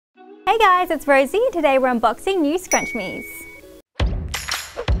Hey guys, it's Rosie. Today we're unboxing new ScrunchMiez.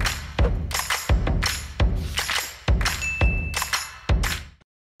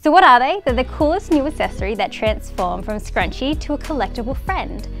 So what are they? They're the coolest new accessory that transform from scrunchie to a collectible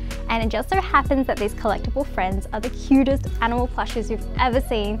friend. And it just so happens that these collectible friends are the cutest animal plushes you've ever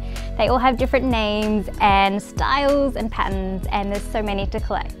seen. They all have different names and styles and patterns, and there's so many to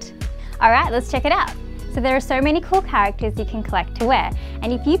collect. All right, let's check it out. So there are so many cool characters you can collect to wear.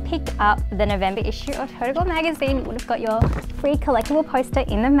 And if you picked up the November issue of Total magazine, you would have got your free collectible poster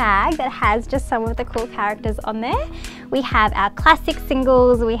in the mag that has just some of the cool characters on there. We have our classic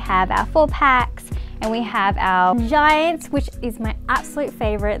singles, we have our 4-packs, and we have our Giantz, which is my absolute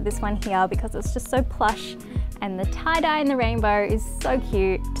favorite, this one here, because it's just so plush and the tie-dye in the rainbow is so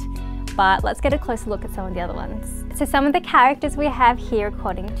cute. But let's get a closer look at some of the other ones. So some of the characters we have here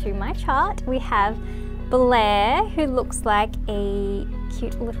according to my chart, we have Blair, who looks like a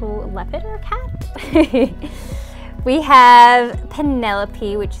cute little leopard or a cat. We have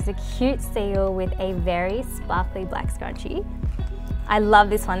Penelope, which is a cute seal with a very sparkly black scrunchie. I love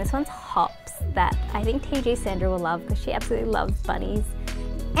this one. This one's Hops, that I think TG Sandra will love because she absolutely loves bunnies.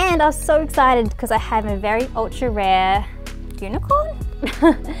 And I was so excited because I have a very ultra rare unicorn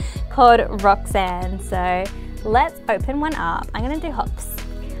called Roxanne. So let's open one up. I'm gonna do Hops.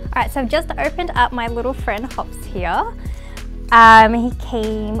 All right, so I've just opened up my little friend Hops here. He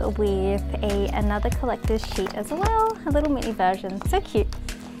came with another collector's sheet as well, a little mini version, so cute.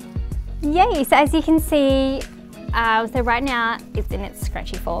 Yay, so as you can see, so right now it's in its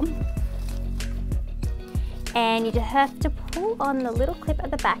scrunchie form. And you just have to pull on the little clip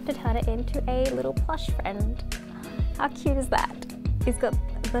at the back to turn it into a little plush friend. How cute is that? He's got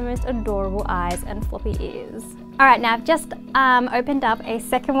the most adorable eyes and floppy ears. All right, now I've just opened up a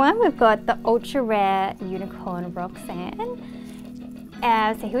second one. We've got the ultra rare unicorn Roxanne.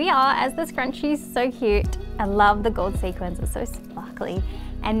 So here we are as the scrunchies, so cute. I love the gold sequins, it's so sparkly.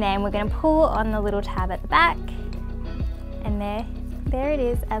 And then we're gonna pull on the little tab at the back, and there it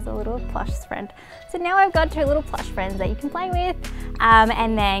is as a little plush friend. So now I've got 2 little plush friends that you can play with,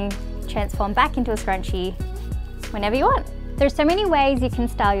 and then transform back into a scrunchie whenever you want. There's so many ways you can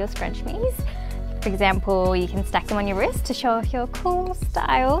style your ScrunchMiez. For example, you can stack them on your wrist to show off your cool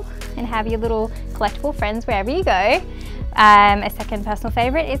style and have your little collectible friends wherever you go. A second personal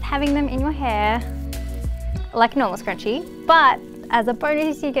favorite is having them in your hair like a normal scrunchie, but as a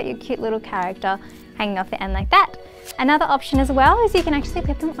bonus you get your cute little character hanging off the end like that. Another option as well is you can actually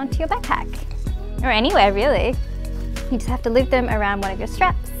clip them onto your backpack, or anywhere really. You just have to loop them around one of your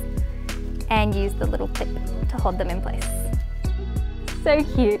straps and use the little clip to hold them in place. So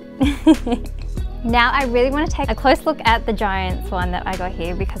cute. Now I really want to take a close look at the Giantz one that I got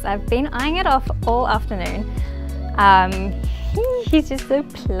here because I've been eyeing it off all afternoon. He's just so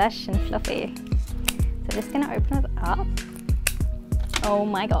plush and fluffy. So I'm just gonna open it up. Oh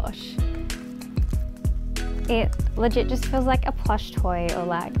my gosh. It legit just feels like a plush toy or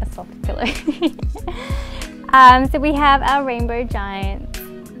like a soft pillow. So we have our rainbow Giantz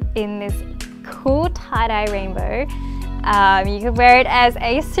in this cool tie-dye rainbow. You could wear it as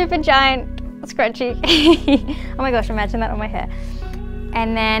a super giant scrunchie. Oh my gosh, imagine that on my hair.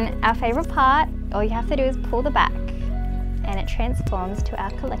 And then our favorite part, all you have to do is pull the back and it transforms to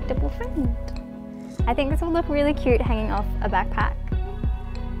our collectible friend. I think this will look really cute hanging off a backpack,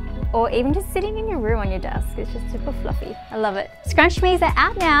 or even just sitting in your room on your desk. It's just super fluffy. I love it. ScrunchMiez are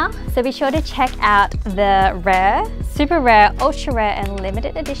out now, so be sure to check out the rare, super rare, ultra rare, and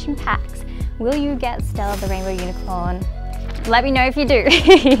limited edition packs. Will you get Stella the Rainbow Unicorn? Let me know if you do.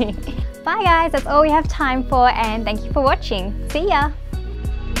 Bye guys, that's all we have time for, and thank you for watching. See ya!